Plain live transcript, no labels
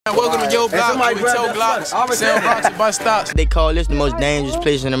Welcome to your block. We tow Glocks, sell rocks at bus stops. They call this the most dangerous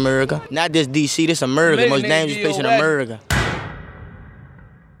place in America. Not just DC, this America, the most dangerous place in America.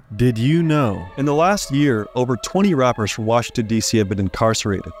 Did you know? In the last year, over 20 rappers from Washington, D.C. have been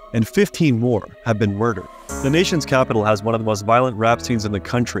incarcerated, and 15 more have been murdered. The nation's capital has one of the most violent rap scenes in the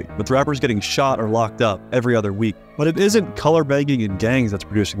country, with rappers getting shot or locked up every other week. But it isn't color banging and gangs that's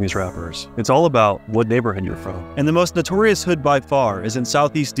producing these rappers. It's all about what neighborhood you're from. And the most notorious hood by far is in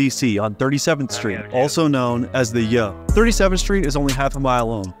Southeast D.C. on 37th Street, also known as the Yo. 37th Street is only half a mile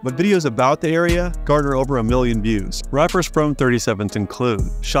long, but videos about the area garner over 1 million views. Rappers from 37th include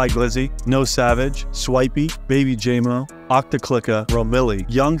Shy Glizzy, No Savage, Swipey, Baby Jamo, AhkDaClicka, Romilli,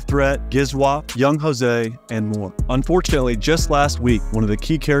 Young Threat, Guap, Young Jose, and more. Unfortunately, just last week, one of the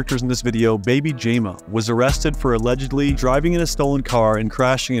key characters in this video, Baby Jamo, was arrested for allegedly driving in a stolen car and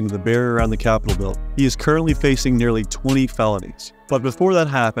crashing into the barrier around the Capitol building. He is currently facing nearly 20 felonies. But before that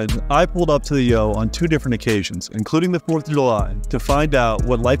happened, I pulled up to the Yo on 2 different occasions, including the 4th of July, to find out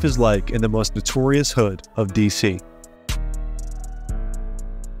what life is like in the most notorious hood of DC.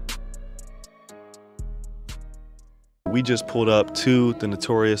 We just pulled up to the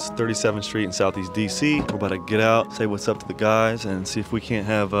notorious 37th Street in Southeast DC. We're about to get out, say what's up to the guys, and see if we can't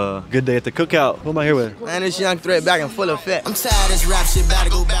have a good day at the cookout. Who am I here with? Man, this Young Threat back in full effect. I'm tired of this rap shit, about to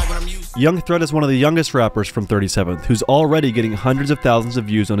go back when I'm used. Young Threat is one of the youngest rappers from 37th, who's already getting hundreds of thousands of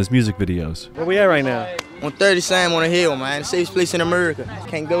views on his music videos. Where we at right now? On 37 on the hill, man. The safest place in America.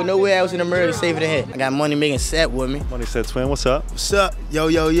 Can't go nowhere else in America safer than here. I got Money making set with me. MoneysetTwin, what's up? What's up? Yo,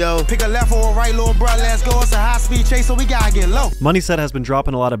 yo, yo. Pick a left or a right, little bro, let's go. It's a high-speed chase, so we gotta get low. Moneyset has been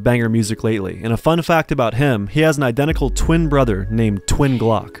dropping a lot of banger music lately, and a fun fact about him, he has an identical twin brother named Twin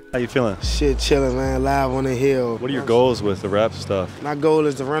Glock. How you feeling? Shit, chilling, man. Live on the hill. What are your goals with the rap stuff? My goal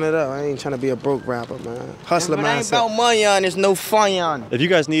is to run it up. I ain't trying to be a broke rapper, man. Hustler mindset. Ain't about money on this, no fun on it. If you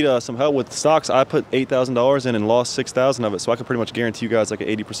guys need some help with stocks, I put $8,000 in and lost 6,000 of it, so I could pretty much guarantee you guys like an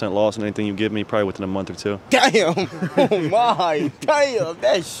 80% loss on anything you give me probably within a month or 2. Damn! Oh my! Damn!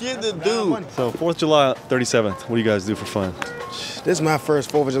 That shit to do. So 4th of July, 37th, what do you guys do for fun? This is my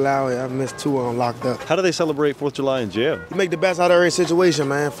first 4th of July. I've missed 2 of them locked up. How do they celebrate 4th of July in jail? You make the best out of every situation,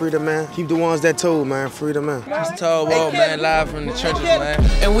 man. Free the man. Keep the ones that told, man. Free the man. It's Tall Wall, man, live from the churches, man.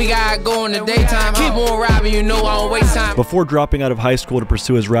 And we gotta go in the daytime. Keep on rapping, you know I don't waste time. Before dropping out of high school to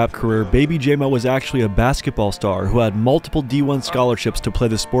pursue his rap career, Baby Jamo was actually a basketball star who had multiple D1 scholarships to play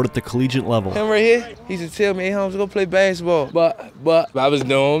the sport at the collegiate level. Him right here, he used to tell me, hey, Holmes, go play basketball. But I was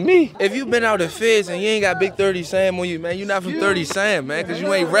doing me. If you been out the feds and you ain't got big 30 Sam on you, man, you not from 30 Sam, man, because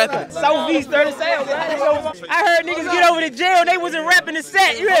you ain't rapping. Southeast 30 Sam, man. I heard niggas get over to jail, they wasn't rapping the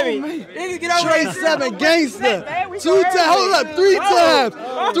set, you hear me? Niggas get over to 7 gangster. 2 times, hold up, 3 times.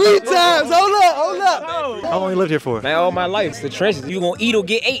 3 times, hold up. How long you lived here for? Man, all my life, it's the trenches. You gonna eat or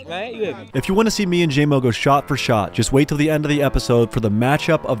get ate, man, you hear me? If you want to see me and Jamo go shot for shot, just wait till the end of the episode for the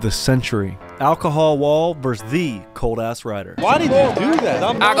matchup of the century. Alcohol Wall versus the Cold Ass Rider. Why did you do that?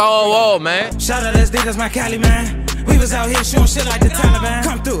 Alcohol Wall, man. Shout out, that's my Cali, man. We was out here shooting shit like the Taliban.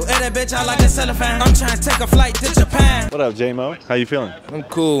 Come through, that bitch out like a cellophane. I'm trying to take a flight to Japan. What up, Jamo? How you feeling? I'm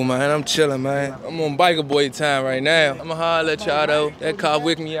cool, man. I'm chilling, man. I'm on biker boy time right now. I'ma holler at y'all though. That car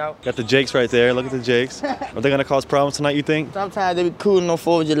wick me out. Got the Jakes right there. Look at the Jakes. Are they gonna cause problems tonight, you think? Sometimes they be cool on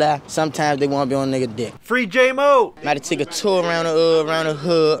 4th of July. Sometimes they wanna be on nigga dick. Free Jamo! Might have take a tour around the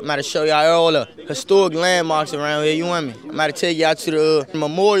hood. Might have show y'all all the historic landmarks around here, you want me? I might have take y'all to the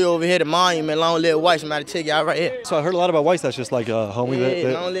memorial over here, the monument, Long Live Whites. I might have take y'all right here. So I heard a lot about whites that's just like homie.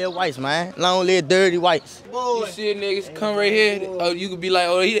 Yeah, Long Live Whites, man. Long Live Dirty Whites. You see niggas come right here, you could be like,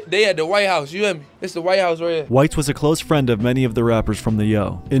 oh, they at the White House, you hear me? It's the White House right here. Whites was a close friend of many of the rappers from the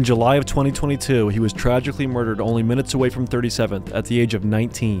Yo. In July of 2022, he was tragically murdered only minutes away from 37th at the age of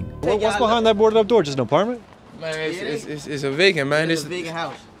 19. What's behind that boarded up door? Just an apartment? Man, it's a vacant, man. It's a vacant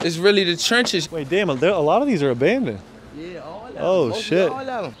house. It's really the trenches. Wait, damn, a lot of these are abandoned. Yeah, all of them. Oh, shit. All of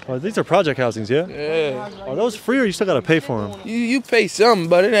them. Oh, these are project housings, yeah? Yeah. Are those free or you still gotta pay for them? You pay something,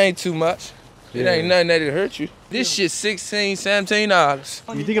 but it ain't too much. It ain't nothing that'll hurt you. This shit $16,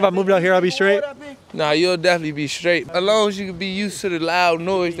 $17. You think if I moved out here, I'll be straight? Nah, you'll definitely be straight. As long as you can be used to the loud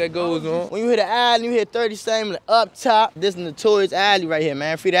noise that goes on. When you hit the alley, you hit 37 up top. This is notorious alley right here,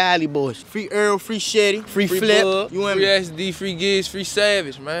 man. Free the alley boys. Free Earl, free Shetty, free Flip. Bug, you free SD, free Giz, free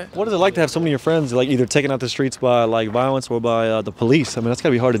Savage, man. What is it like to have so many of your friends like either taken out the streets by like violence or by the police? I mean, that's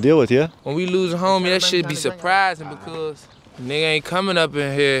gotta be hard to deal with, yeah? When we lose a homie, that shit be surprising because nigga ain't coming up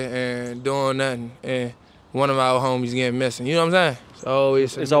in here and doing nothing. And one of our homies getting missing. You know what I'm saying?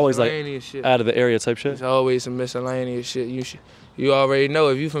 It's always like shit. Out of the area type shit. It's always some miscellaneous shit. You already know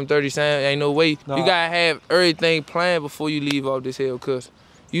if you from 30 Cent, ain't no way. No. You gotta have everything planned before you leave off this hill, cause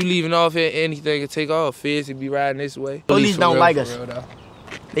You leaving off here, anything can take off. Feds will be riding this way. Police don't like us.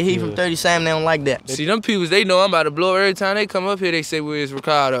 They heat from 30 Sam, they don't like that. See, them people, they know I'm about to blow. Every time they come up here, they say, where's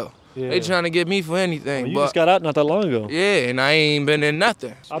Ricardo? Yeah. They trying to get me for anything. Well, you just got out not that long ago. Yeah, and I ain't been in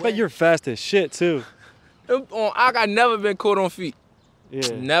nothing. I bet you're fast as shit, too. I never been caught on feet.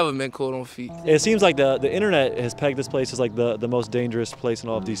 Yeah. Never been caught on feet. It seems like the internet has pegged this place as like the most dangerous place in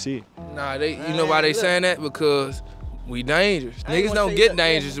all of DC. Nah, you know why they saying that? Because we dangerous. Niggas don't get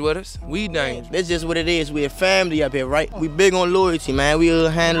dangerous with us. We dangerous. That's just what it is. We a family up here, right? We big on loyalty, man. We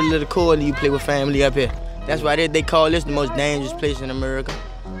handle it accordingly. You play with family up here. That's why they call this the most dangerous place in America.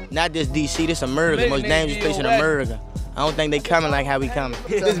 Not just DC, this America, the most dangerous place in America. I don't think they coming like how we coming.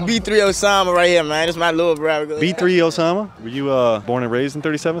 This B3 Osama right here, man. This my little brother. B3 Osama? Were you born and raised in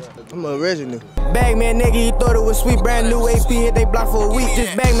 37th? I'm original. Bag me a nigga, he thought it was sweet. Brand new AP, hit they block for a week.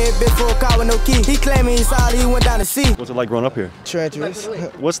 Just bag me a bitch for a car with no key. He claiming he's solid, he went down to sea. What's it like growing up here? Treacherous.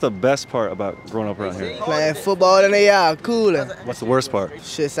 What's the best part about growing up around here? Playing football in the yard, coolin'. What's the worst part?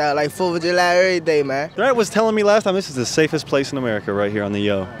 Shit's out like 4th of July every day, man. Brad was telling me last time this is the safest place in America right here on the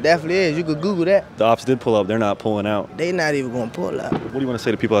Yo. Definitely is. You could Google that. The ops did pull up. They're not pulling out. They not even gonna pull up. What do you want to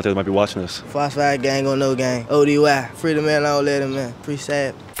say to people out there that might be watching this? Phosphide gang on no gang. ODY. Free the man, don't let him in. Free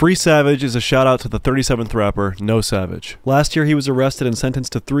Savage. Free Savage is a shout out to the 37th rapper, No Savage. Last year he was arrested and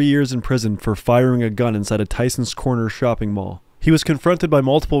sentenced to 3 years in prison for firing a gun inside a Tyson's Corner shopping mall. He was confronted by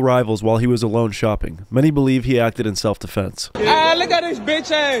multiple rivals while he was alone shopping. Many believe he acted in self-defense. Ah, look at this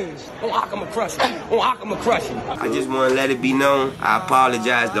bitch ass. I'ma crush you. I'ma crush you. I just want to let it be known. I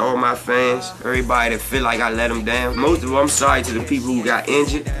apologize to all my fans, everybody that feel like I let them down. Most of all, I'm sorry to the people who got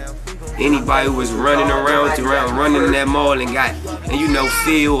injured. Anybody who was running around in that mall and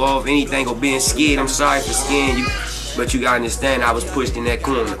feel of anything or being scared, I'm sorry for scaring you. But you gotta understand, I was pushed in that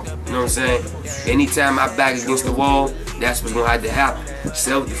corner. You know what I'm saying? Anytime my back is against the wall, that's what's gonna have to happen.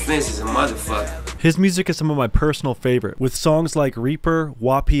 Self-defense is a motherfucker. His music is some of my personal favorite, with songs like Reaper,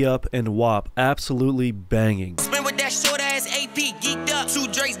 Wappy Up, and Wop absolutely banging. Spin with that short ass AP, geeked up.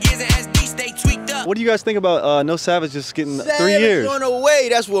 2 Drakes, Gears, and SD, stay tweaked up. What do you guys think about No Savage just getting 3 years? On the way,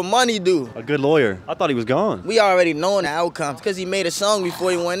 that's what money do. A good lawyer. I thought he was gone. We already knowing the outcomes, because he made a song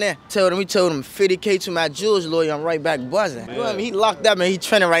before he went there. We told him 50K to my Jewish lawyer, I'm right back buzzing. You know what I mean? He locked up and he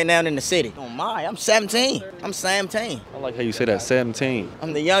trending right now in the city. Oh my, I'm 17. I'm 17. I like how you say that, 17.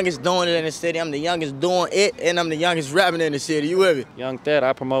 I'm the youngest doing it in the city. I'm the youngest doing it, and I'm the youngest rapping in the city. You with me? Young Threat,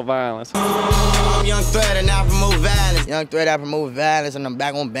 I promote violence. I'm Young Threat and I promote violence. Young Threat, I promote violence, and I'm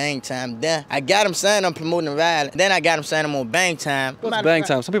back on Bang Time. Then I got him saying I'm promoting violence. Then I got him saying I'm on Bang Time. What's Bang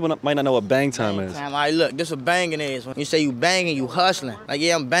Time? Some people might not know what Bang Time is. All right, look, this what banging is. When you say you banging, you hustling. Like,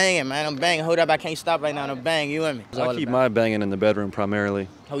 yeah, I'm banging, man. I'm banging. Hold up, I can't stop right now. I'm banging. You with me? I keep my banging in the bedroom primarily.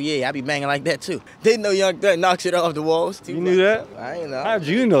 Oh yeah, I be banging like that too. They know Young Threat knocks shit off the walls. You knew that? I ain't know. How'd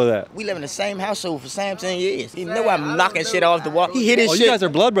you know that? We live in the same household for 17 years. He know I'm knocking shit off the wall. He hit his shit. You guys are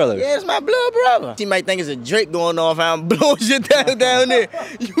blood brothers. Yeah, it's my blood brother. He might think it's a Drake going off. I'm blowing shit down there.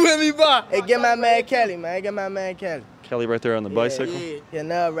 You with me, boy? Hey, get my man Kelly, man. Get my man Kelly. Kelly right there on the bicycle. Yeah,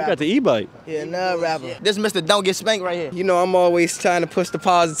 another rapper. You got the e-bike. Yeah, another rapper. This Mr. Don't Get Spanked right here. You know, I'm always trying to push the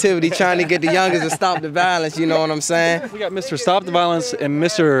positivity, trying to get the youngest to stop the violence, you know what I'm saying? We got Mr. Stop the Violence and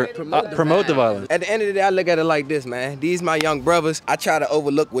Mr. Promote the Violence. At the end of the day, I look at it like this, man. These my young brothers. I try to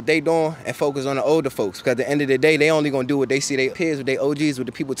overlook what they doing and focus on the older folks, because at the end of the day, they only gonna do what they see their peers, with their OGs, with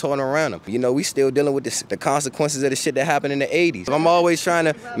the people talking around them. You know, we still dealing with the consequences of the shit that happened in the 80s. I'm always trying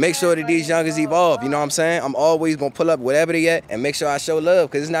to make sure that these youngers evolve, you know what I'm saying? I'm always gonna pull up whatever they at and make sure I show love,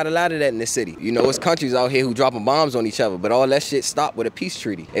 because there's not a lot of that in the city. You know, it's countries out here who dropping bombs on each other, but all that shit stopped with a peace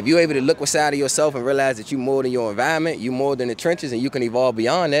treaty. If you're able to look inside of yourself and realize that you more than your environment, you more than the trenches, and you can evolve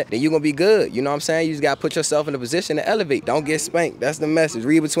beyond that, then you're gonna be good. You know what I'm saying? You just gotta put yourself in a position to elevate. Don't get spanked. That's the message.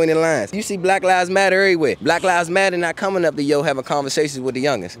 Read between the lines. You see Black Lives Matter everywhere. Black Lives Matter not coming up to Yo having conversations with the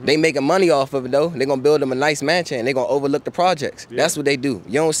youngest. They making money off of it though. They're gonna build them a nice mansion and they're gonna overlook the projects. Yeah. That's what they do.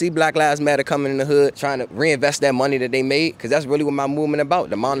 You don't see Black Lives Matter coming in the hood trying to reinvest that money that they made, because that's really what my movement about,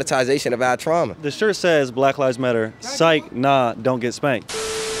 the monetization of our trauma. The shirt says Black Lives Matter, psych, nah, don't get spanked.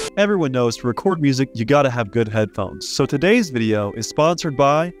 Everyone knows to record music, you gotta have good headphones. So today's video is sponsored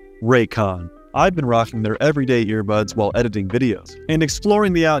by Raycon. I've been rocking their everyday earbuds while editing videos and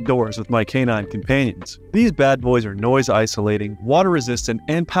exploring the outdoors with my canine companions. These bad boys are noise isolating, water resistant,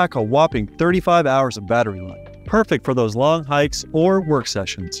 and pack a whopping 35 hours of battery life. Perfect for those long hikes or work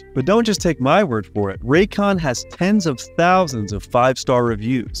sessions. But don't just take my word for it. Raycon has tens of thousands of 5-star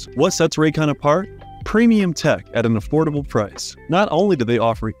reviews. What sets Raycon apart? Premium tech at an affordable price. Not only do they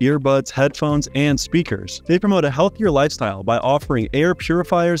offer earbuds, headphones, and speakers, they promote a healthier lifestyle by offering air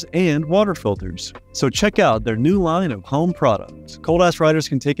purifiers and water filters. So check out their new line of home products. Cold Ass Riders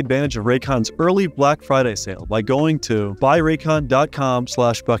can take advantage of Raycon's early Black Friday sale by going to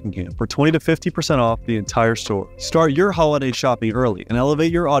buyraycon.com/Buckingham for 20 to 50% off the entire store. Start your holiday shopping early and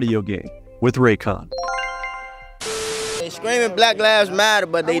elevate your audio game with Raycon. They screaming Black Lives Matter,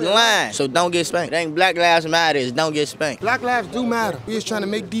 but they lying. So don't get spanked. It ain't Black Lives Matter, it's don't get spanked. Black lives do matter. We just trying to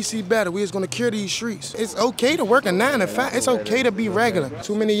make DC better. We just gonna cure these streets. It's okay to work a 9 to 5. It's okay to be regular.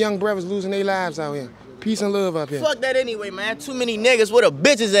 Too many young brothers losing their lives out here. Peace and love up here. Fuck that anyway, man. Too many niggas. Where the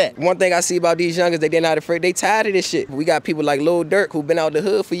bitches at? One thing I see about these youngers, they're not afraid. They tired of this shit. We got people like Lil Durk who been out the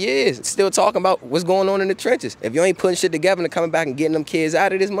hood for years, still talking about what's going on in the trenches. If you ain't putting shit together and coming back and getting them kids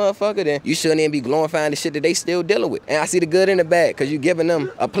out of this motherfucker, then you shouldn't even be glorifying the shit that they still dealing with. And I see the good and the bad, because you giving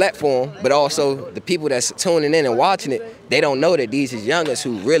them a platform, but also the people that's tuning in and watching it, they don't know that these is youngers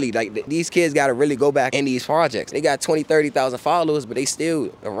who really, like, these kids got to really go back in these projects. They got 20, 30,000 followers, but they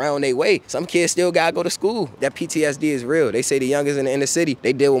still around their way. Some kids still got to go to school. That PTSD is real. They say the youngers in the inner city,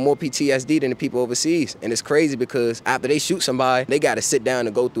 they deal with more PTSD than the people overseas. And it's crazy because after they shoot somebody, they got to sit down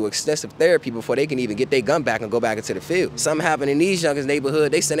and go through extensive therapy before they can even get their gun back and go back into the field. Something happened in these youngers'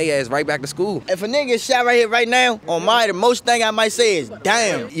 neighborhood, they send their ass right back to school. If a nigga get shot right here, right now, on my, the most thing I might say is,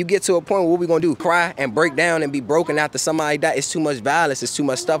 damn. You get to a point where what we gonna do? Cry and break down and be broken after somebody died? It's too much violence, it's too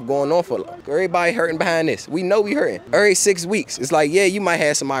much stuff going on for everybody hurting behind this. We know we hurting. Every 6 weeks, it's like, yeah, you might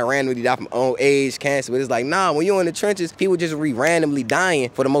have somebody randomly die from old age, cancer, but it's like, nah, when you're in the trenches, people just randomly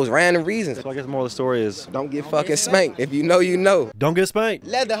dying for the most random reasons. So I guess the moral of the story is, don't get fucking spanked. If you know, you know. Don't get spanked.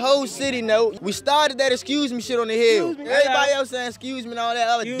 Let the whole city know. We started that excuse me shit on the hill. Everybody else saying excuse me and all that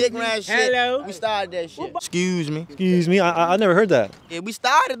other dick round shit. Hello. We started that shit. Excuse me. Excuse me, I never heard that. Yeah, we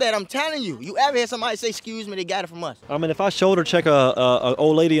started that, I'm telling you. You ever hear somebody say excuse me, they got it from us. I mean, if I shoulder check a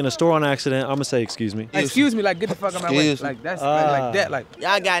old lady in a store on accident, I'm gonna say excuse me. Excuse me, like get the fuck out of my way. Like that's like that. Like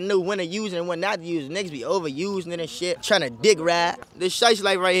y'all got know when to use it and when not to use it. Niggas be overusing it and shit, trying to dick ride. This Shice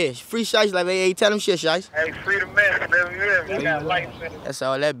life right here, free Shice life. Hey, tell them shit, Shice. Hey, free the man, man. We got life in it. That's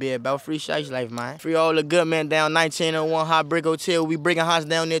all that be about, free Shice life, man. Free all the good men down 1901 Hot Brick Hotel. We bringing hots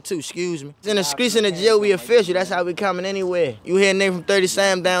down there too. Excuse me. It's in the streets in the jail. We official. That's how we coming anywhere. You hear a nigga from 30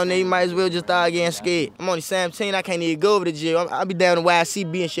 Sam down there, you might as well just start getting scared. I'm only 17. I can't even go over the jail. I'll be down to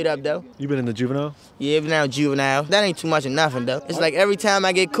YCB and shit up though. You been in the juvenile? Yeah, been down juvenile. That ain't too much of nothing though. It's like every time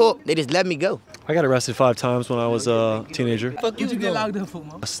I get caught, they just let me go. I got arrested 5 times when I was a teenager. fuck you get locked up for,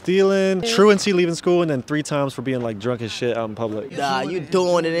 man? Stealing, truancy, leaving school, and then 3 times for being like drunk as shit out in public. Nah, you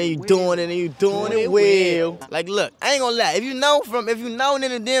doing it and you doing it and you doing it well. Like look, I ain't gonna lie. If you know in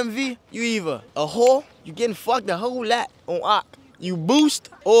the DMV, you either a whore, you getting fucked a whole lot on Ahk. You boost,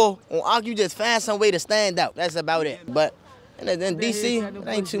 or on Ahk you just find some way to stand out. That's about it. But in DC, it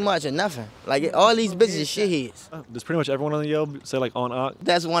ain't too much or nothing. Like all these bitches is shitheads. Does pretty much everyone on the Yo say like on Ahk?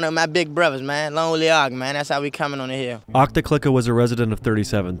 That's one of my big brothers, man. Lonely Ahk, man. That's how we coming on the hill. AhkDaClicka was a resident of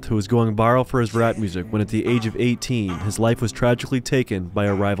 37th who was going viral for his rap music when at the age of 18, his life was tragically taken by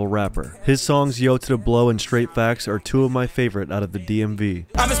a rival rapper. His songs Yo to the Blow and Straight Facts are 2 of my favorite out of the DMV.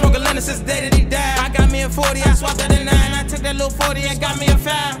 I've been smoking Lennon since the day that he died. I got me a 40, I swapped that in 9. I took that little 40 and got me a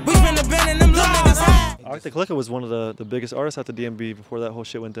 5. We spent the bend and them little niggas high. AhkDaClicka was one of the biggest artists at the DMV before that whole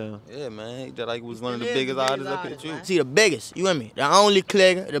shit went down. Yeah, man. That like was one of the biggest artists up here too. See, the biggest, you hear me? The only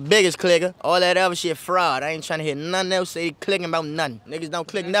clicker, the biggest clicker. All that other shit fraud. I ain't trying to hear nothing else say clicking about nothing. Niggas don't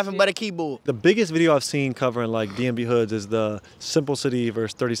click nothing but a keyboard. The biggest video I've seen covering like DMV hoods is the Simple City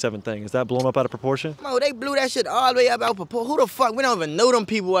versus 37 thing. Is that blown up out of proportion? No, they blew that shit all the way up out of proportion. Who the fuck? We don't even know them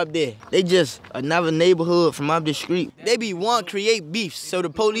people up there. They just another neighborhood from up the street. They be want to create beefs so the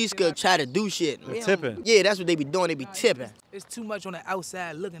police could try to do shit. Tipping. Yeah, that's what they be doing. They be tipping. It's too much on the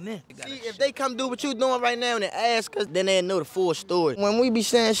outside looking in. See, if they come do what you doing right now and they ask us, then they know the full story. When we be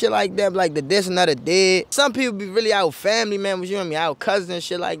saying shit like that, like the this and the dead, some people be really our family members, you know what I mean? Our cousins and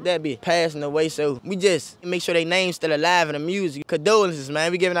shit like that be passing away, so we just make sure their name's still alive in the music. Condolences, man.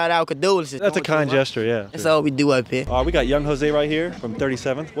 We giving out our condolences. That's a kind gesture, yeah. That's all we do up here. We got Young Jose right here from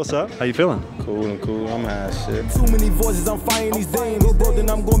 37th. What's up? How you feeling? Cool and cool. I'm high as shit. Too many voices, I'm fighting these dames. Then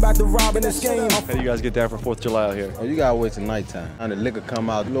I'm going back to robbing this game. How do you guys get down for 4th of July out here? Oh, you gotta wait till nighttime. And the liquor come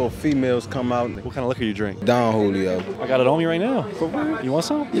out, little females come out. What kind of liquor you drink? Don Julio. I got it on me right now. You want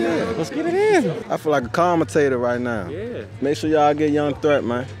some? Yeah. Let's get it in. I feel like a commentator right now. Yeah. Make sure y'all get Young Threat,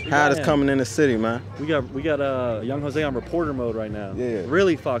 man. Hottest coming in the city, man. We got Young Jose on reporter mode right now. Yeah.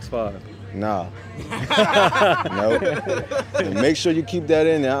 Really Fox 5. Nah. No. And make sure you keep that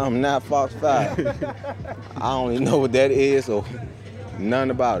in there. I'm not Fox 5. I don't even know what that is, so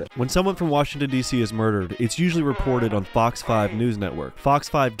Nothing about it. When someone from Washington, D.C. is murdered, it's usually reported on Fox 5 News Network. Fox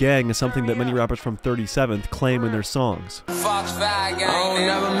 5 Gang is something that many rappers from 37th claim in their songs. Fox 5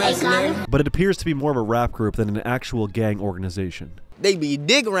 Gang. But it appears to be more of a rap group than an actual gang organization. They be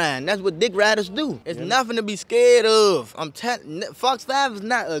dick riding. That's what dick riders do. It's nothing to be scared of. Fox 5 is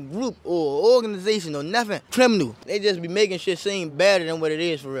not a group or organization or nothing criminal. They just be making shit seem better than what it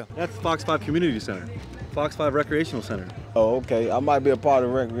is for real. That's Fox 5 Community Center. Fox 5 Recreational Center. Oh, okay. I might be a part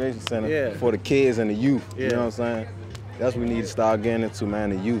of the recreation center for the kids and the youth. You know what I'm saying? That's what we need to start getting into, man,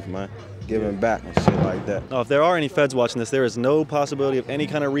 the youth, man. Giving back and shit like that. Now, if there are any feds watching this, there is no possibility of any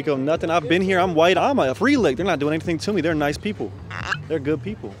kind of RICO, nothing. I've been here, I'm white, I'm a free lick. They're not doing anything to me. They're nice people. They're good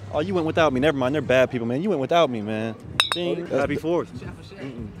people. Oh, you went without me. Never mind, they're bad people, man. You went without me, man. Ding. Happy 4th.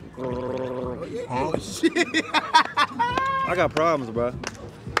 Oh, shit. I got problems, bro.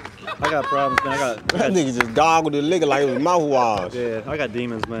 I got problems, man. That nigga just goggled the liquor like it was mouthwash. Yeah, I got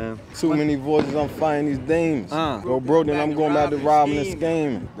demons, man. Too many voices, I'm fighting these demons. Go broke, then I'm going back to robbing and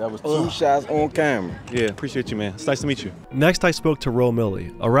scheming. That was 2 shots on camera. Yeah, appreciate you, man. It's nice to meet you. Next, I spoke to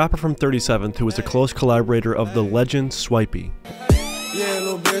Romilli, a rapper from 37th who was a close collaborator of the legend Swipey. Yeah,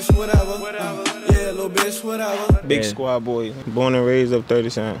 little bitch, whatever. Yeah, little bitch, whatever. Big squad boy, born and raised up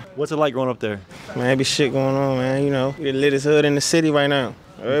 37. What's it like growing up there? Man, be shit going on, man. You know, we the latest hood in the city right now.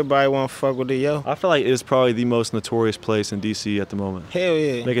 Everybody want to fuck with the yo. I feel like it's probably the most notorious place in D.C. at the moment. Hell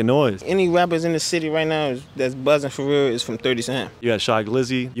yeah. Making noise. Any rappers in the city right now that's buzzing for real is from 30 Cent. You got Shy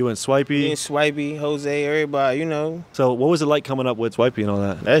Glizzy, you and Swipey. Me and Swipey, Jose, everybody, you know. So what was it like coming up with Swipey and all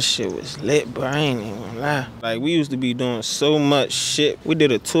that? That shit was lit, bro. I ain't even gonna lie. Like, we used to be doing so much shit. We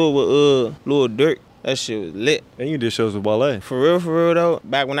did a tour with Lil Durk. That shit was lit. And you did shows with Wale. For real though.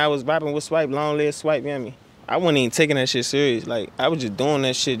 Back when I was rapping with Swipe, Long Live Swipe, you know me. I wasn't even taking that shit serious. Like, I was just doing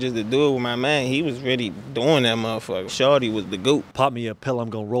that shit just to do it with my man. He was really doing that motherfucker. Shorty was the goat. Pop me a pill, I'm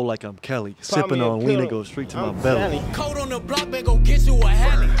gonna roll like I'm Kelly. Sipping on lean, it goes straight to my belly. Cold on the block, man, go get you a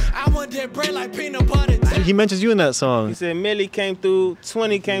Hallie. I want that bread like peanut butter. He mentions you in that song. He said Millie came through,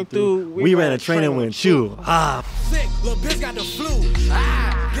 20 came through. We ran a train and went chew. Sick, little bitch got the flu.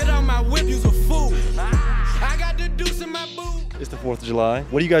 Get on my whip, you's a fool. I got the deuce in my boot. It's the 4th of July.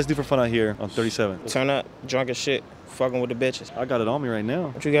 What do you guys do for fun out here on 37th? Turn up, drunk as shit, fucking with the bitches. I got it on me right now.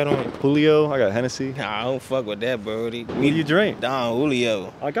 What you got on you? Julio, I got Hennessy. Nah, I don't fuck with that, brody. What do you drink? Don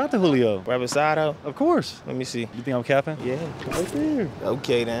Julio. I got the Julio. Reposado? Of course. Let me see. You think I'm capping? Yeah. Right there.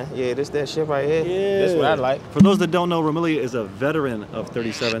 Okay then. Yeah, this that shit right here. Yeah. That's what I like. For those that don't know, Romilli is a veteran of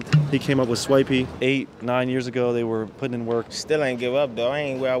 37th. He came up with Swipey 8-9 years ago. They were putting in work. Still ain't give up though. I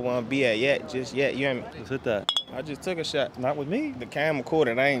ain't where I want to be at yet. Just yet. You hear me? Let's hit that. I just took a shot. Not with me. The camera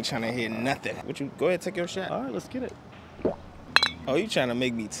recorded. I ain't trying to hear nothing. What you? Go ahead, take your shot. All right, let's get it. Oh, you trying to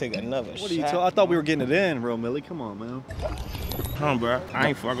make me take another shot? What are you I thought we were getting it in, Romilli. Come on, man. Come on, bro. I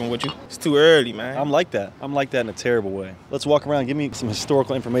ain't fucking with you. It's too early, man. I'm like that. I'm like that in a terrible way. Let's walk around. Give me some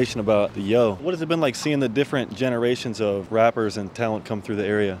historical information about the yo. What has it been like seeing the different generations of rappers and talent come through the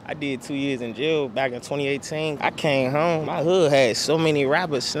area? I did 2 years in jail back in 2018. I came home. My hood had so many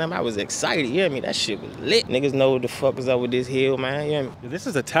rappers, Slim. I was excited. You hear me? That shit was lit. Niggas know what the fuck is up with this hill, man. You hear me? This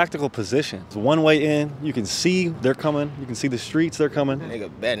is a tactical position. It's one way in. You can see they're coming. You can see the streets. They're coming.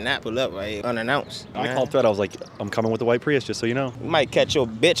 Nigga better not pull up right here unannounced. I called threat. I was like, I'm coming with the white Prius, just so you know. You might catch your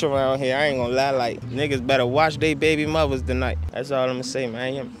bitch around here. I ain't gonna lie. Like, niggas better watch their baby mothers tonight. That's all I'm gonna say,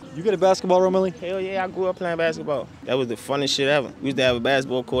 man. You good at basketball, Romilli? Hell yeah, I grew up playing basketball. That was the funnest shit ever. We used to have a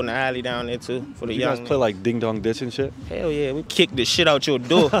basketball court in the alley down there too for the young. You guys play like ding dong ditch and shit? Hell yeah, we kick the shit out your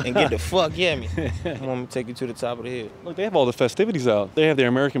door and get the fuck, yeah me. I'm gonna take you to the top of the hill. Look, they have all the festivities out. They have their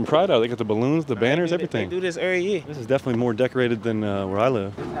American pride out. They got the balloons, the banners, everything. They do this every year. This is definitely more decorated than where I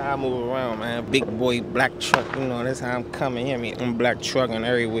live. That's how I move around, man. Big boy, black truck, you know, that's how I'm coming, hear me? I'm black trucking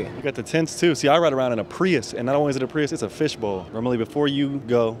everywhere. You got the tents too. See, I ride around in a Prius, and not only is it a Prius, it's a fishbowl. Romilli, before you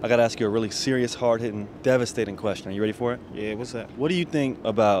go, I gotta ask you a really serious, hard-hitting, devastating question. Are you ready for it? Yeah, what's that? What do you think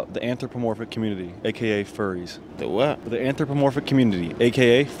about the anthropomorphic community, aka furries? The what? The anthropomorphic community,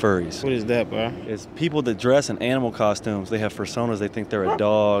 aka furries. What is that, bro? It's people that dress in animal costumes. They have personas. They think they're a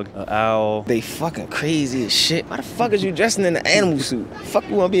dog, an owl. They fucking crazy as shit. Why the fuck is you dressing in an animal suit? Fuck,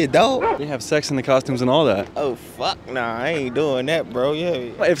 you wanna be a dog? They have sex in the costumes and all that. Oh, fuck, nah, I ain't doing that, bro.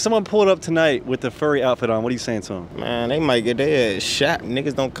 Yeah. If someone pulled up tonight with the furry outfit on, what are you saying to them? Man, they might get their ass shot.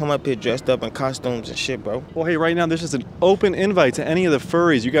 Niggas don't don't come up here dressed up in costumes and shit, bro. Well, hey, right now this is an open invite to any of the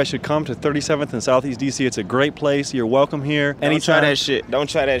furries. You guys should come to 37th and Southeast DC. It's a great place. You're welcome here. Don't try that shit. Don't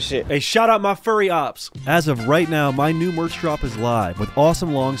try that shit. Hey, shout out my furry ops. As of right now, my new merch drop is live with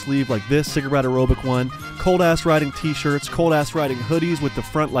awesome long sleeve like this cigarette aerobic one, cold ass riding t-shirts, cold ass riding hoodies with the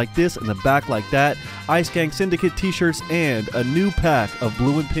front like this and the back like that, Ice Gang Syndicate t-shirts, and a new pack of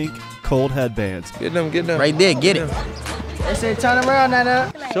blue and pink cold headbands. Get them, get them. Right there, get it. They said turn around,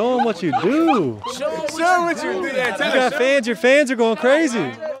 Nana. Show them what you do. Show them what you do. You got fans. Your fans are going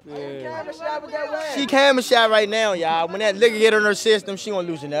crazy. She camera shot right now, y'all. When that liquor get on her system, she gonna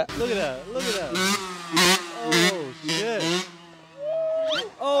loosen up. Look at that. Look at that. Oh, shit.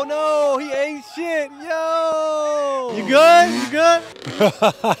 Oh, no. He ain't shit. Yo. You good? You good?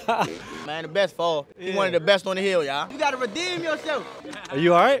 Man, the best fall. He one of the best on the hill, y'all. You gotta redeem yourself. Are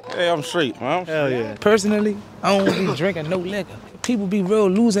you all right? Hey, I'm straight, man. Hell yeah. Personally, I don't be drinking no liquor. People be real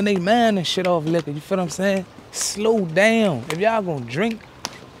losing their mind and shit off liquor. You feel what I'm saying? Slow down. If y'all gonna drink,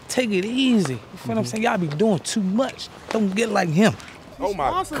 take it easy. You feel what I'm saying? Y'all be doing too much. Don't get like him. Oh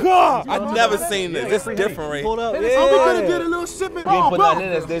my God! I've never seen this. This is different, Ray. Hold up. Are we gonna get a little sip? You ain't put that in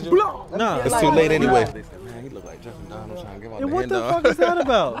this, did you? Nah. It's too late anyway. And what the fuck is that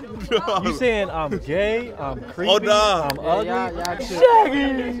about? You saying I'm gay, I'm creepy, I'm ugly?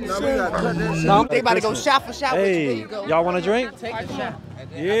 Shaggy! They about to go shot for shot with you. There Hey, you go. y'all want a drink? Take a shot.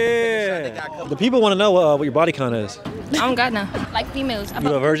 Yeah. The people want to know what your body count is. I don't got none. Like females.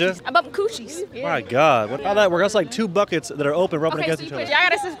 You a virgin? I bump coochies. Yeah. My God. How that work? That's like 2 buckets that are open rubbing Okay, against so each you other. y'all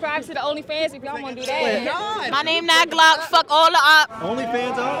gotta subscribe to the OnlyFans if y'all wanna do that. My name not Glock. Fuck all the ops.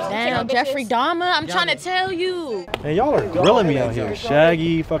 OnlyFans ops? Damn, Jeffrey Dahmer. I'm trying to tell you. Man, y'all are grilling me out here.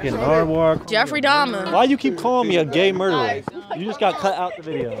 Shaggy, fucking Narwhal. Jeffrey Dahmer. Why you keep calling me a gay murderer? You just got cut out the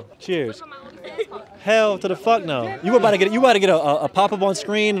video. Cheers. Hell to the fuck no. You about to get a pop-up on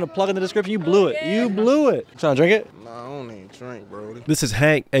screen and a plug in the description. You blew it. You blew it. Trying to drink it? Nah, I don't even drink, bro. This is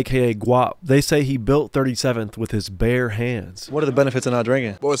Hank, aka Guap. They say he built 37th with his bare hands. What are the benefits of not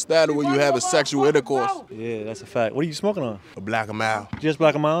drinking? Boy, it's that when you have a sexual intercourse. Yeah, that's a fact. What are you smoking on? A Black and Mild. Just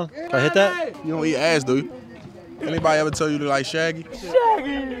Black and Mild? Can I hit that? You don't eat ass, do you? Anybody ever tell you to like Shaggy?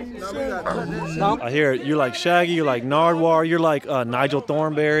 I hear it. You're like Shaggy, you're like Nardwuar, you're like Nigel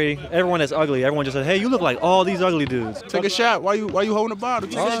Thornberry. Everyone that's ugly, everyone just said, hey, you look like all these ugly dudes. Take a shot. Why you holding a bottle?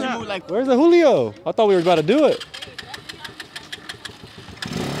 Take a shot. Where's the Julio? I thought we were about to do it.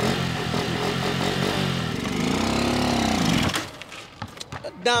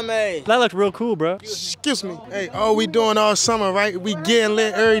 Dumbass. That looked real cool, bro. Excuse me. Hey, all we doing all summer, right? We getting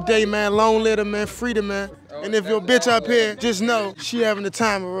lit every day, man. Long litter, man. Freedom, man. And if your bitch up here, just know she having the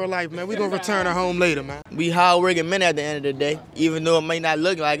time of her life, man. We gonna return her home later, man. We hard-working men at the end of the day, even though it may not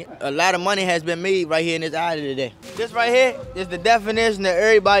look like it. A lot of money has been made right here in this island today. This right here is the definition that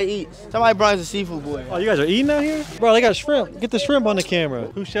everybody eats. Somebody brings a seafood boy. Oh, you guys are eating out here? Bro, they got shrimp. Get the shrimp on the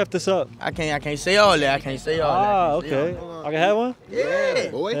camera. Who chefed this up? I can't say all that. I can't say all that. Ah, okay. I can have one? Yeah,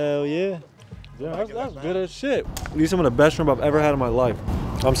 boy. Hell yeah. Yeah, that's good as shit. These are some of the best shrimp I've ever had in my life.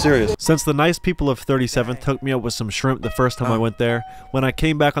 I'm serious. Since the nice people of 37th hooked me up with some shrimp the first time I went there, when I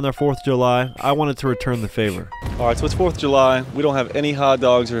came back on their 4th of July, I wanted to return the favor. All right, so it's 4th of July. We don't have any hot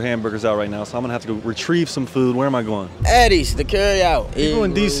dogs or hamburgers out right now, so I'm gonna have to go retrieve some food. Where am I going? Eddie's, the carry out. People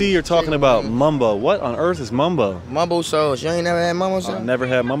in DC are talking about mumbo. What on earth is mumbo? Mumbo sauce. You ain't never had mumbo sauce? I've never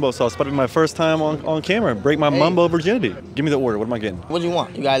had mumbo sauce. It's probably my first time on camera. Break my mumbo virginity. Give me the order. What am I getting? What do you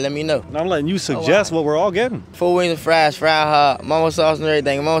want? You gotta let me know. I'm letting you suggest what we're all getting. 4 wings of fries, fried hot, mumbo sauce and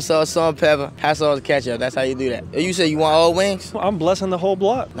everything. Mumbo sauce, salt, pepper, hot sauce, ketchup. That's how you do that. You say you want all wings? I'm blessing the whole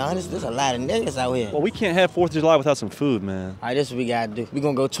block. Nah, there's a lot of niggas out here. Well, we can't have 4th of July without some food, man. All right, this is what we gotta do. We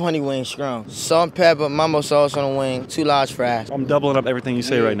gonna go 20 wings strong. Salt and pepper, mumbo sauce on the wing, 2 large fries. I'm doubling up everything you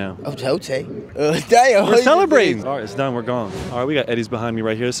say right now. Okay. Damn. We're celebrating. All right, it's done. We're gone. All right, we got Eddie's behind me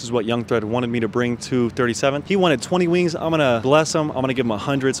right here. This is what Young Thread wanted me to bring to 37th. He wanted 20 wings. I'm gonna bless him. I'm gonna give him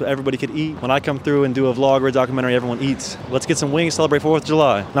 100 so everybody could eat. When I come through and do a vlog or a documentary, everyone eats. Let's get some wings, celebrate 4th of July.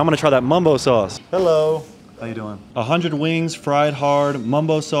 Now I'm gonna try that mumbo sauce. Hello. How you doing? 100 wings, fried hard,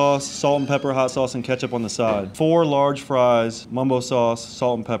 mumbo sauce, salt and pepper, hot sauce, and ketchup on the side. 4 large fries, mumbo sauce,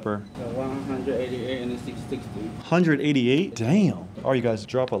 salt and pepper. 188 and 660. 188? Damn. All right, you guys,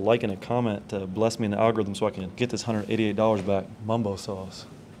 drop a like and a comment to bless me in the algorithm so I can get this $188 back. Mumbo sauce.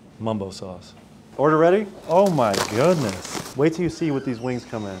 Mumbo sauce. Order ready? Oh my goodness. Wait till you see what these wings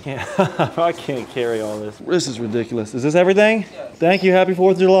come in. I can't carry all this. This is ridiculous. Is this everything? Thank you, happy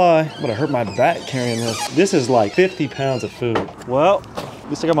 4th of July. I'm gonna hurt my back carrying this. This is like 50 pounds of food. Well, at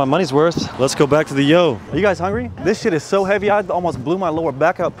least I got my money's worth. Let's go back to the yo. Are you guys hungry? This shit is so heavy, I almost blew my lower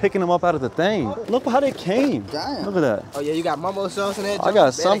back out picking them up out of the thing. Look how they came. Damn. Look at that. Oh yeah, you got mumbo sauce in that? I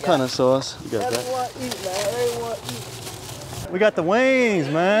got some kind of sauce. You got that. We got the wings,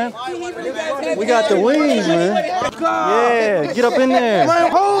 man. We got the wings, man. Yeah, get up in there.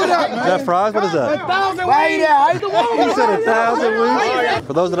 Man, hold up, man. Is that fries? What is that? 1,000 wings. He said 1,000 wings.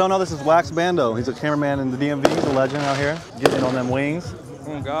 For those that don't know, this is Wax Bando. He's a cameraman in the DMV. He's a legend out here. Getting on them wings.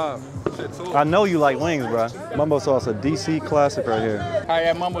 Oh God. I know you like wings, bro. Mumbo sauce, a DC classic right here. I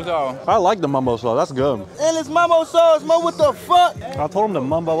got mumbo sauce. I like the mumbo sauce. That's good. And it's mumbo sauce, Mo. What the fuck? I told him to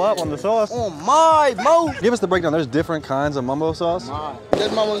mumbo up on the sauce. Oh my, Mo. Give us the breakdown. There's different kinds of mumbo sauce.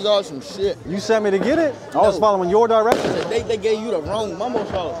 This mumbo sauce some shit. You sent me to get it? I was following your directions. They gave you the wrong mumbo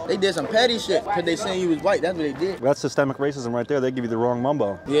sauce. They did some petty shit because they saying you was white. That's what they did. That's systemic racism right there. They give you the wrong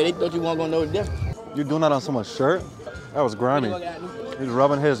mumbo. Yeah, they thought you weren't gonna know the difference. You're doing that on someone's shirt? That was grimy. He's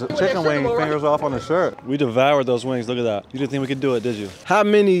rubbing his chicken wing fingers off on the shirt. We devoured those wings. Look at that. You didn't think we could do it, did you? How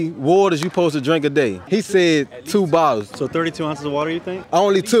many waters you supposed to drink a day? He said 2 bottles. So 32 ounces of water, you think?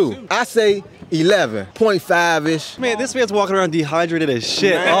 Only 2. I say 11.5-ish. Man, this man's walking around dehydrated as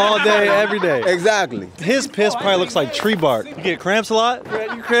shit all day, every day. Exactly. His piss probably looks like tree bark. You get cramps a lot?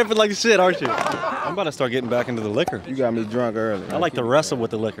 You're cramping like shit, aren't you? I'm about to start getting back into the liquor. You got me drunk early. I like to wrestle with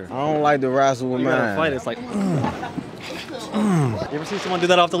the liquor. I don't like to wrestle with mine. You gotta fight, it's like, You ever see someone do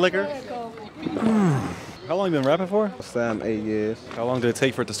that off the liquor? How long have you been rapping for? 7, 8 years. How long did it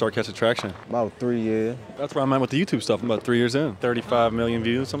take for it to start catching traction? About 3 years. That's where I'm at with the YouTube stuff. I'm about 3 years in. 35 million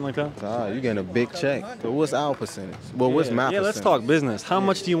views, something like that. Ah, you getting a big check. So what's our percentage? Well, what's my percentage? Yeah, let's talk business. How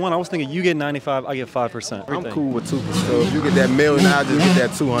much do you want? I was thinking you get 95, I get 5%. I'm cool with 2%. So if you get that million, I'll just get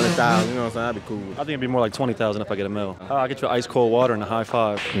that 200,000. You know what I'm saying? I'd be cool with it. I think it'd be more like 20,000 if I get a mil. I'll get you ice cold water and a high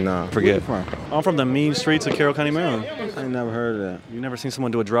five. Nah. Forget. Where you from? I'm from the mean streets of Carroll County, Maryland. I ain't never heard of that. You've never seen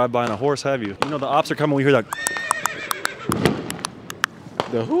someone do a drive-by on a horse, have you? You know the ops are coming, we hear that.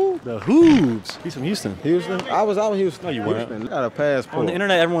 The who? The Hoobs. He's from Houston. Houston? I was out in Houston. No, you weren't. I got a passport. On the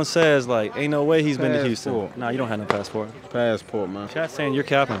internet, everyone says, like, ain't no way he's been to Houston. Nah, you don't have no passport. Passport, man. Chat's saying you're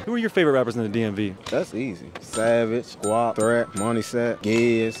capping. Who are your favorite rappers in the DMV? That's easy. Savage, Guap, Threat, Moneyset,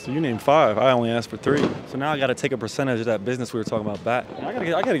 Giz. So you named 5. I only asked for 3. So now I got to take a percentage of that business we were talking about back. I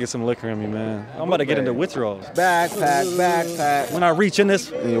gotta get some liquor in me, man. I'm about to get into withdrawals. Backpack. When I reach in this.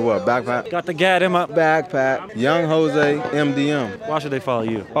 In your what, backpack? Got the gad in my backpack. Young Jose, MDM. Why should they follow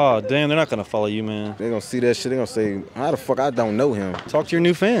you? Oh, damn, they're not gonna follow you, man. They gonna see that shit, they gonna say, how the fuck I don't know him? Talk to your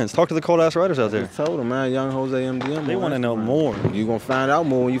new fans. Talk to the cold ass writers out there. I told them, man, Young Jose, MDM. They wanna know more. You gonna find out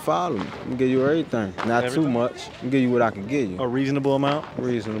more when you follow me. I'm gonna give you everything. Not too much. I'm gonna give you what I can give you. A reasonable amount?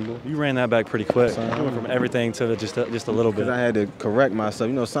 Reasonable. You ran that back pretty quick. You went from everything to just a little bit. Because I had to correct myself.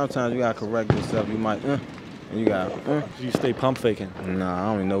 You know, sometimes you gotta correct yourself. You might, and you got, You stay pump faking. Nah, I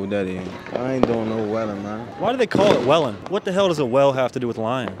don't even know what that is. I ain't doing no welling, man. Why do they call it welling? What the hell does a well have to do with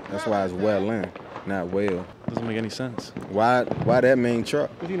lying? That's why it's welling, not well. Doesn't make any sense. Why that mean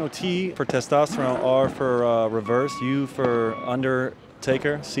truck? You know, T for testosterone, R for reverse, U for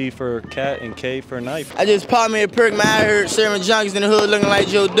undertaker, C for cat, and K for knife. I just popped me a perk, man. I heard serving junkies in the hood looking like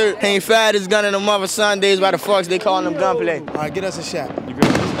Joe Dirt. Ain't fired his gun in the mother Sundays. Why the fuck they calling them gunplay? All right, get us a shot.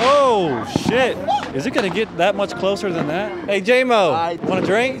 Oh, shit. Is it gonna get that much closer than that? Hey, J-Mo, want a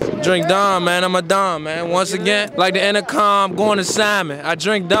drink? Drink Dom, man. I'm a Dom, man. Once again, like the intercom, going to Simon. I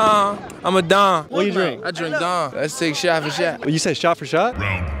drink Dom. I'm a Dom. What do you drink? I drink Dom. Let's take shot for shot. Well, you said shot for shot?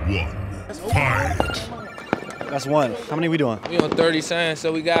 Round 1. Fight. That's 1. How many we doing? We on 30 cents,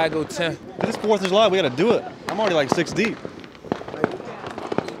 so we gotta go 10. This 4th of July, we gotta do it. I'm already like 6 deep.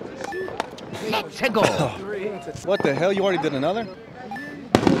 What the hell? You already did another?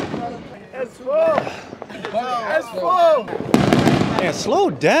 That's full. That's full. Man, slow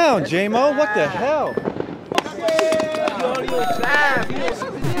down, J-Mo. What the hell?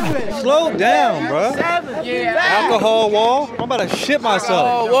 Slow down, bro. Alcohol wall. I'm about to shit myself.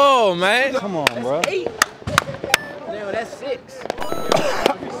 Oh, whoa, man. Come on, bro. Damn, that's 6.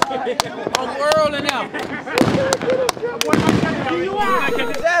 I'm whirling out.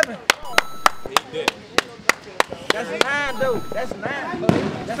 7. That's 9, though. That's 9.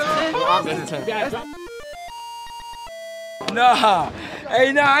 That's 10. That's 10. Nah.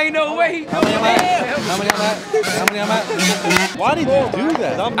 Hey, nah, ain't no way he doing that. How many I'm at? Why did you do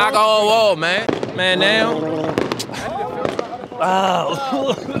that? Alcohol wall, man. Man down. Wow.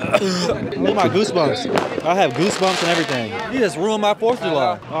 Look at my goosebumps. I have goosebumps and everything. You just ruined my 4th of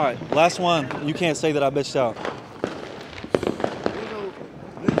July. All right, last one. You can't say that I bitched out.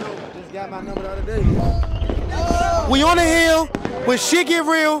 Just got my number the other day. We on the hill when shit get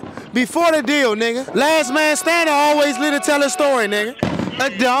real before the deal, nigga. Last man standing always live to tell a story, nigga.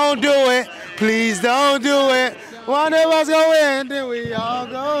 Don't do it. Please don't do it. One of us go in, then we all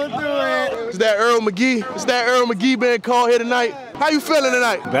go through it. It's that Earl McGee. It's that Earl McGee being called here tonight. How you feeling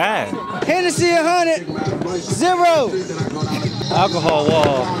tonight? Bad. Hennessy 100, 0. Alcohol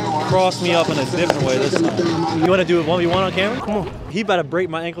wall crossed me up in a different way this time. You want to do it 1v1 on camera? Come on. He about to break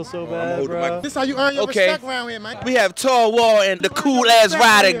my ankle so bad, bro. This how you earn your respect around here, man. We have Tall Wall and the cool-ass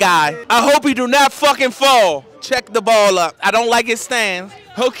rider guy. I hope he do not fucking fall. Check the ball up. I don't like his stance.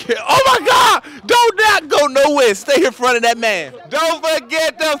 Okay. Oh my God! Don't not go nowhere. Stay in front of that man. Don't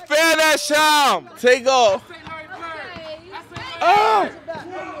forget to finish him. Take off.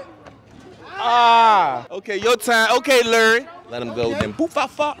 Okay, your time. Okay, Larry. Let him go then. Poof,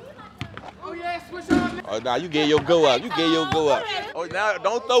 fuck. Oh, nah, you get your go up. You get your go up. Oh, now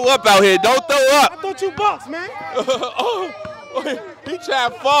don't throw up out here. Don't throw up. I thought $2, man. He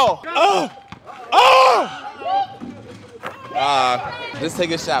trying to fall. Just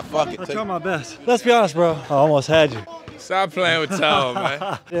take a shot. Fuck it. I tried my best. Let's be honest, bro. I almost had you. Stop playing with Tom,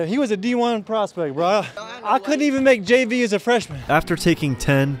 man. Yeah, he was a D1 prospect, bro. I couldn't even make JV as a freshman. After taking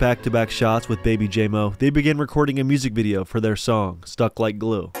 10 back-to-back shots with Baby Jamo, they began recording a music video for their song, Stuck Like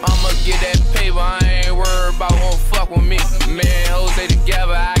Glue. I'ma get that paper, I ain't worried about won't fuck with me. Man, hoes they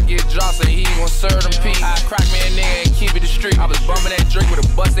together, I get drops and he gon' serve them peas. I crack me a nigga and keep it the street. I was bumping that drink with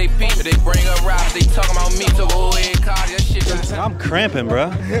a bust AP. They bring up raps, they talking about me. Took old head car, that shit. I'm cramping, bro.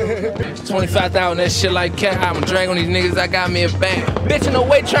 25,000, that shit like cat. I'm dragging on these niggas, I got me a bang. Bitch in the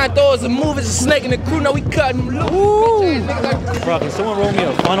way trying to throw us a move, it's a snake in the crew, now we cutting them loose. Bro, can someone roll me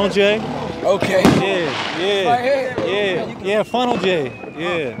a funnel J? Okay. Yeah, funnel J.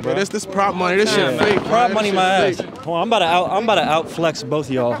 Yeah, bro. Bro, this prop money, this shit fake. Prop money my ass. Hold on, I'm about to outflex both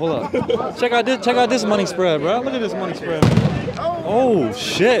of y'all. Hold up. Check out this money spread, bro. Look at this money spread. Oh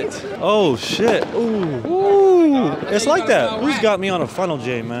shit. Oh shit. Ooh. It's like that. Who's got me on a funnel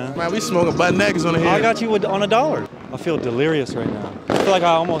J, man? Man, we smoking butt naked on the head. I got you on $1. I feel delirious right now. I feel like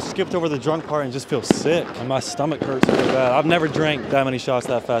I almost skipped over the drunk part and just feel sick. And my stomach hurts really bad. I've never drank that many shots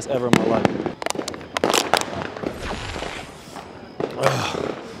that fast ever in my life.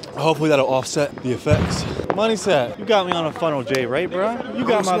 Hopefully that'll offset the effects. Moneyset, you got me on a funnel J, right, bro? You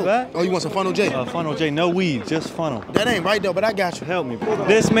got my back. Oh, you want some funnel J? Funnel J, no weed, just funnel. That ain't right though, but I got you. Help me.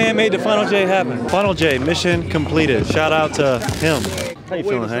 This man made the funnel J happen. Funnel J, mission completed. Shout out to him. How you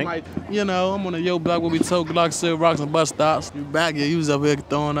feeling, Hank? You know, I'm on a yo block where we told Glock, sell rocks and bus stops. You back here, you was up here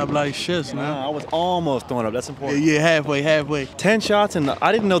throwing up like shits, man. Nah, I was almost throwing up. That's important. Yeah, halfway. 10 shots, and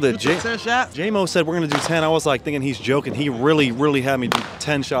I didn't know that 10 shots? Jamo said we're gonna do 10. I was like thinking he's joking. He really had me do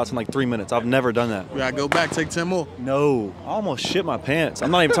 10 shots in like 3 minutes. I've never done that. We gotta go back, take 10 more. No, I almost shit my pants. I'm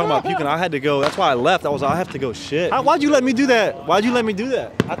not even talking about puking. I had to go. That's why I left. I have to go shit. Why'd you let me do that? Why'd you let me do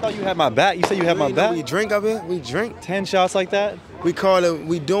that? I thought you had my back. You said you had my back. We drink up here. We drink. 10 shots like that. We call it,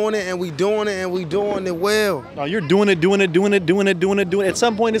 we doing it and we doing it and we doing it well. No, you're doing it. At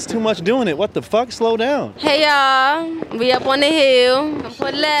some point, it's too much doing it. What the fuck? Slow down. Hey y'all, we up on the hill.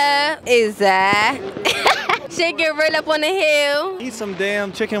 Pull up. Is that? Shit get real up on the hill. Eat some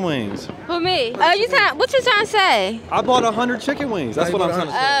damn chicken wings. Who me? What you trying to say? I bought 100 chicken wings. That's what I'm trying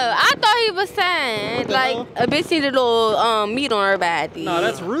to say. I thought he was saying like a bitch need a little meat on her body. No,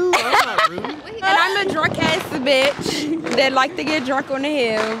 that's rude. That's not rude. And I'm a drunk ass bitch that like to get drunk on the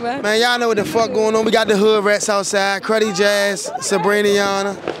hill. Man, y'all know what the fuck going on. We got the hood rats outside. Cruddy Jazz, Sabrina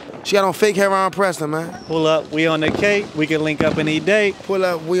Yana. She got on fake hair on Preston, man. Pull up, we on the cake. We can link up any day. Pull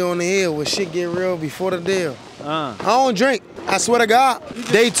up, we on the hill where shit get real before the deal. I don't drink. I swear to God.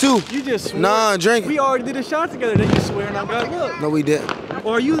 Day 2. You just swear. Nah, drink. We already did a shot together. Then you swear and I got look. No, we didn't.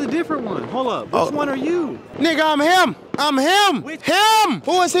 Or are you the different one? Hold up. Which one are you? Nigga, I'm him. I'm him. Him.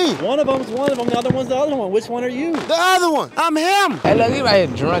 Who is he? One of them's one of them. The other one's the other one. Which one are you? The other one. I'm him. Hey, look, he right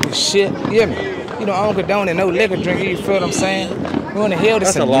here drunk as shit. You hear me? You know, I don't condone it. No liquor drinking. You feel what I'm saying? We on the hill. This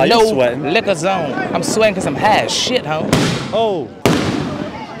is a low liquor zone. I'm sweating because I'm high as shit, homie. Oh.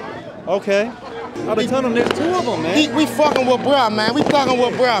 Okay. I've been telling them there's 2 of them, man. We fucking with bruh, man. We fucking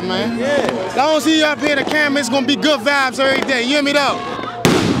with bruh, man. Yeah. I don't see you up here in the camera. It's gonna be good vibes every day. You hear me though?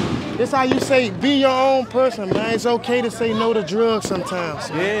 This how you say be your own person, man. It's okay to say no to drugs sometimes.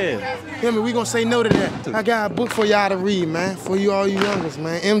 Yeah. Hear me? We gonna say no to that. I got a book for y'all to read, man. For you all you youngers,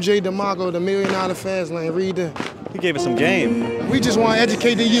 man. MJ DeMarco, The $1 Million Fast Lane. Read that. He gave us some game. We just want to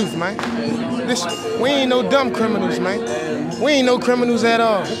educate the youth, man. Listen, we ain't no dumb criminals, man. We ain't no criminals at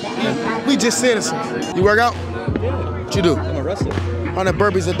all. We just citizens. You work out? What you do? I'm arrested. 100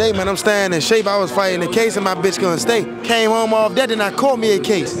 burpees a day, man. I'm staying in shape. I was fighting a case and my bitch couldn't stay. Came home off that, then I caught me a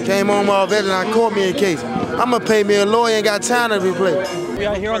case. Came home off that, then I caught me a case. I'ma pay me a lawyer, ain't got time to replay. We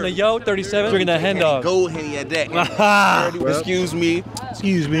out here on the Yo 37 drinking that hen dog. Go ahead at that. Excuse me.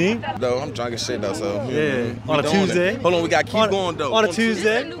 Excuse me. No, I'm drunk as shit though, so. Yeah. On a Tuesday. Hold on, we gotta keep going though. On a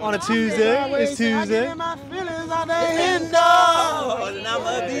Tuesday. On a Tuesday. It's Tuesday. And I'ma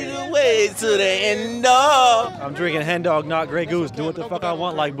be the way to the end dog. I'm drinking hen dog, not Grey Goose. Do what the fuck I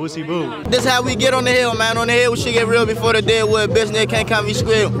want like Boosie Boo. This how we get on the hill, man. On the hill, we shit get real before the dead wood. Bitch, nigga can't come be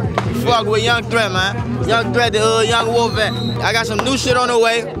squeal. Fuck with Young Threat, man. Young Threat, the young wolf vet. I got some new shit on the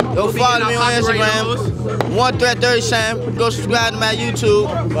way. Go follow me on Instagram. One Threat 30 Sam. Go subscribe to my YouTube.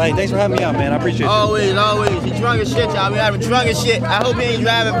 Hey, thanks for having me out, man. I appreciate it. Always, always. He drunk as shit, y'all. We having drunk as shit. I hope he ain't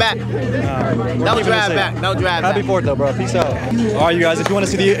driving back. Don't drive back. Don't drive back. Happy 4th though, bro. Peace out. All right, you guys. If you want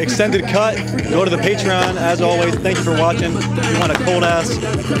to see the extended cut, go to the Patreon. As always, thank you for watching. If you want a cold ass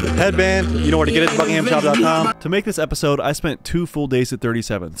headband, you know where to get it. BuckinghamShop.com. To make this episode, I spent 2 full days at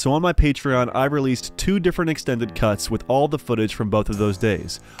 37. So on my Patreon, I released 2 different extended cuts with all the footage from both of those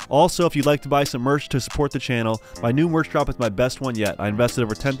days. Also, if you'd like to buy some merch to support the channel, my new merch drop is my best one yet. I invested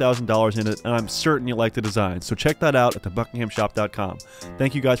over $10,000 in it, and I'm certain you'll like the design. So check that out at thebuckinghamshop.com.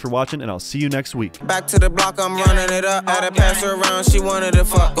 Thank you guys for watching, and I'll see you next week. Back to the block, I'm running it up. Had to pass her around, she wanted to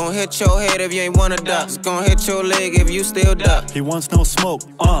fuck. Gon' hit your head if you ain't wanna duck. It's gon' hit your leg if you still duck. He wants no smoke,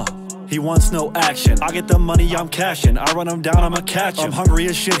 he wants no action. I get the money, I'm cashing. I run him down, I'ma catch him. I'm hungry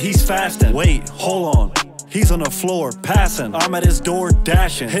as shit, he's fasting. Wait, hold on. He's on the floor, passing. I'm at his door,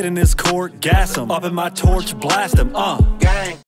 dashing. Hitting his court, gas him. Up in my torch, blast him, gang.